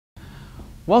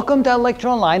Welcome to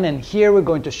Electron Line, and here we're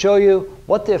going to show you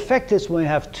what the effect is when we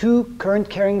have two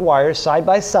current-carrying wires side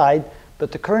by side,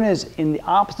 but the current is in the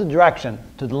opposite direction.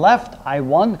 To the left,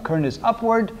 I1, current is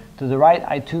upward. To the right,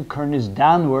 I2, current is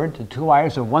downward. The two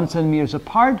wires are 1 centimeter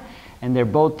apart, and they're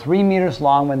both 3 meters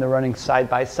long when they're running side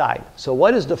by side. So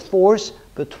what is the force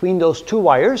between those two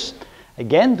wires?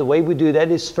 Again, the way we do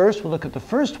that is first we'll look at the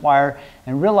first wire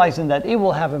and realizing that it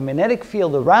will have a magnetic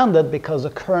field around it because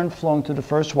of current flowing to the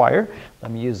first wire. Let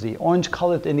me use the orange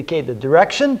color to indicate the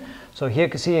direction. So here you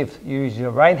can see if you use your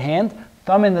right hand,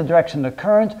 thumb in the direction of the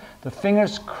current, the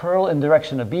fingers curl in the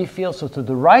direction of B field. So to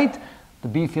the right, the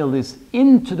B field is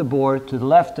into the board. To the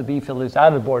left, the B field is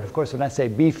out of the board. Of course, when I say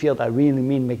B field, I really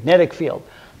mean magnetic field.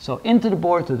 So into the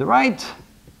board to the right,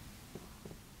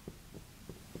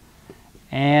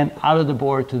 and out of the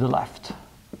board to the left.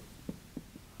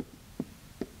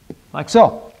 Like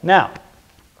so. Now,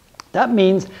 that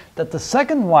means that the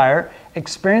second wire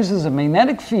experiences a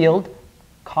magnetic field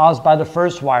caused by the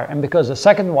first wire. And because the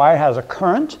second wire has a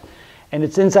current and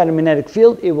it's inside a magnetic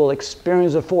field, it will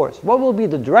experience a force. What will be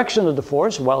the direction of the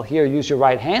force? Well, here, use your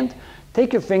right hand.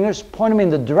 Take your fingers, point them in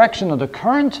the direction of the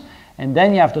current, and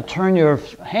then you have to turn your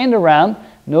hand around.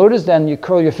 Notice then you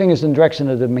curl your fingers in the direction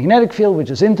of the magnetic field, which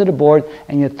is into the board,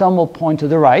 and your thumb will point to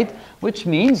the right, which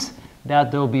means that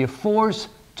there will be a force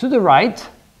to the right.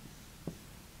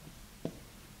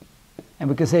 And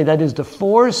we can say that is the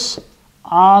force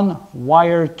on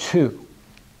wire 2.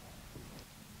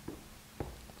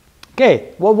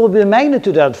 Okay, what will be the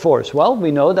magnitude of that force? Well, we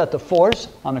know that the force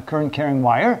on a current-carrying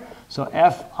wire, so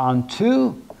F on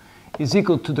 2, is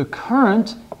equal to the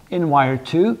current in wire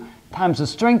 2 times the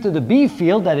strength of the B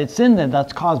field that it's in there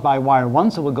that's caused by wire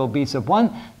 1, so we'll go B sub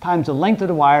 1, times the length of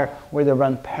the wire where they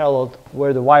run parallel,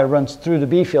 where the wire runs through the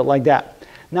B field like that.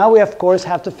 Now we of course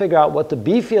have to figure out what the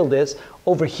B field is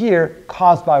over here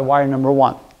caused by wire number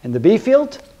 1. And the B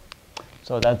field,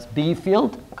 so that's B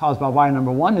field caused by wire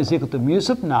number 1 is equal to mu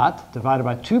sub naught divided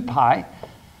by 2 pi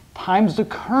times the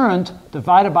current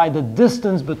divided by the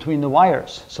distance between the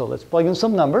wires. So let's plug in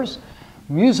some numbers.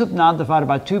 Mu sub naught divided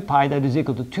by 2 pi, that is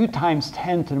equal to 2 times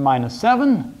 10 to the minus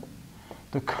 7.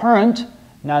 The current,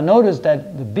 now notice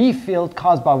that the B field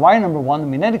caused by wire number 1, the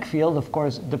magnetic field, of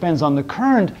course, depends on the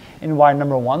current in wire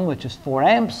number 1, which is 4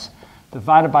 amps,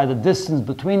 divided by the distance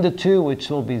between the two, which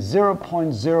will be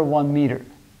 0.01 meter.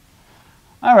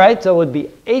 All right, so it would be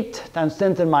 8 times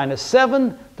 10 to the minus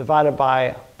 7 divided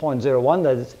by 0.01,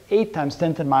 that is 8 times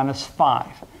 10 to the minus 5.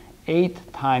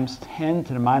 8 times 10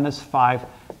 to the minus 5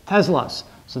 Teslas.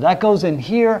 So that goes in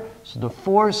here. So the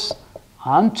force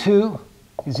on 2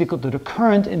 is equal to the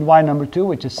current in wire number 2,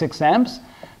 which is 6 amps,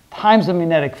 times the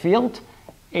magnetic field,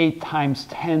 8 times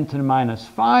 10 to the minus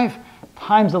 5,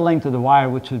 times the length of the wire,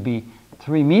 which would be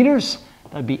 3 meters.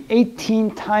 That would be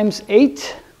 18 times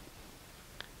 8.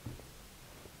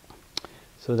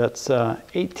 So that's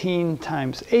 18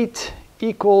 times 8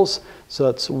 equals, so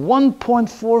that's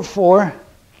 1.44.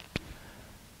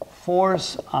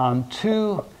 Force on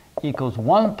 2 equals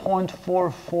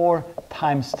 1.44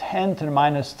 times 10 to the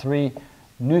minus 3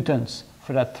 newtons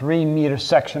for that 3 meter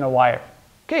section of wire.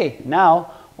 Okay,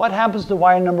 now what happens to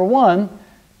wire number 1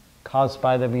 caused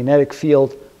by the magnetic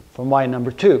field from wire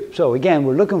number 2? So again,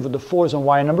 we're looking for the force on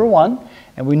wire number 1,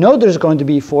 and we know there's going to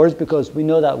be force because we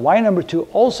know that wire number 2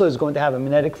 also is going to have a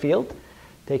magnetic field.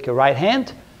 Take your right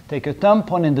hand, take your thumb,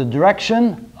 point in the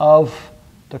direction of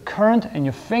the current, and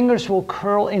your fingers will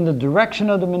curl in the direction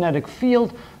of the magnetic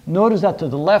field. Notice that to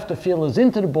the left the field is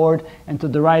into the board, and to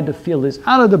the right the field is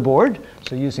out of the board.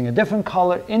 So using a different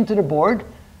color, into the board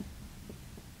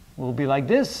will be like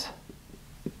this,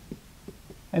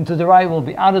 and to the right will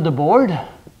be out of the board,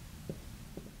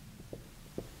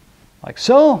 like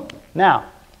so. Now,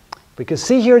 we can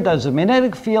see here there's a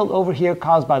magnetic field over here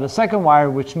caused by the second wire,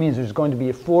 which means there's going to be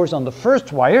a force on the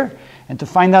first wire. And to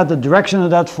find out the direction of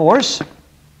that force,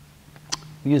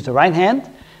 use the right hand,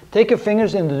 take your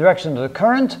fingers in the direction of the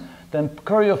current, then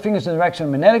curl your fingers in the direction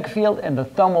of the magnetic field, and the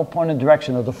thumb will point in the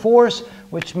direction of the force,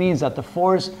 which means that the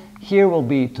force here will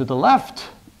be to the left.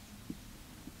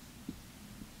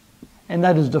 And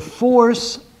that is the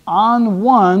force on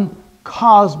 1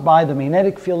 caused by the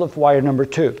magnetic field of wire number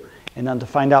 2. And then to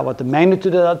find out what the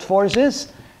magnitude of that force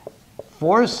is,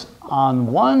 force on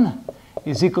 1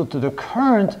 is equal to the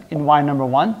current in wire number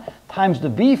 1 times the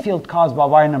B field caused by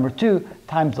wire number 2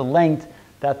 times the length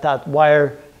that that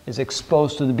wire is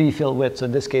exposed to the B field with, so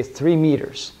in this case 3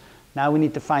 meters. Now we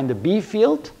need to find the B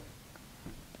field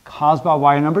caused by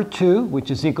wire number 2,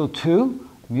 which is equal to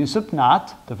mu sub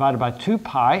naught divided by 2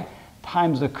 pi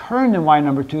times the current in wire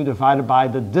number 2 divided by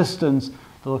the distance,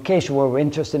 the location where we're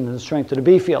interested in the strength of the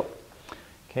B field.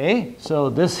 Okay, so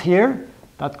this here,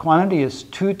 that quantity is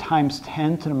 2 times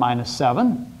 10 to the minus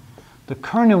 7. The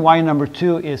current in wire number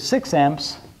 2 is 6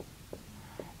 amps,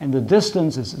 and the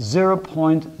distance is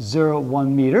 0.01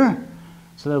 meter.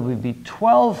 So that would be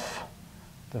 12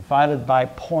 divided by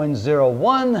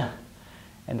 0.01,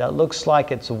 and that looks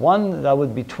like it's 1. That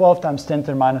would be 12 times 10 to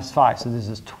the minus 5. So this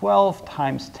is 12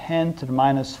 times 10 to the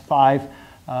minus 5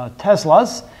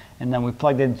 Teslas. And then we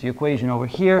plug that into the equation over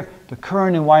here. The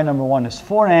current in wire number 1 is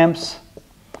 4 amps.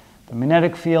 The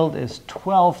magnetic field is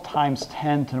 12 times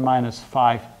 10 to the minus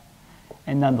 5.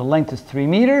 And then the length is 3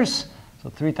 meters.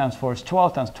 So 3 times 4 is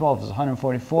 12, times 12 is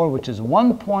 144, which is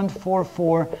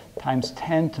 1.44 times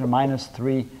 10 to the minus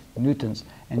 3 newtons.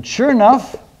 And sure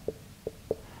enough,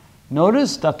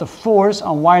 notice that the force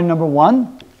on wire number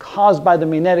 1 caused by the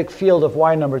magnetic field of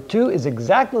wire number 2 is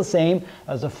exactly the same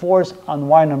as the force on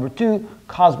wire number 2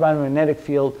 caused by the magnetic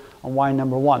field on wire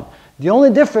number 1. The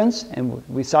only difference, and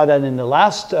we saw that in the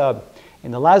last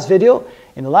video,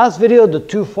 the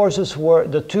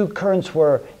two currents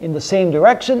were in the same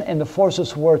direction and the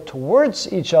forces were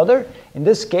towards each other. In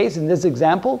this case, in this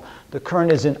example, the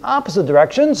current is in opposite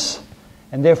directions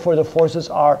and therefore the forces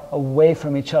are away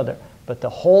from each other. But the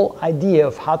whole idea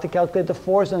of how to calculate the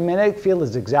force and the magnetic field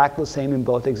is exactly the same in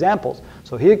both examples.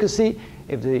 So here you can see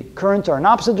if the currents are in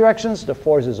opposite directions, the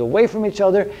force is away from each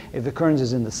other. If the current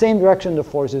is in the same direction, the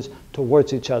force is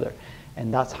towards each other.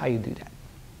 And that's how you do that.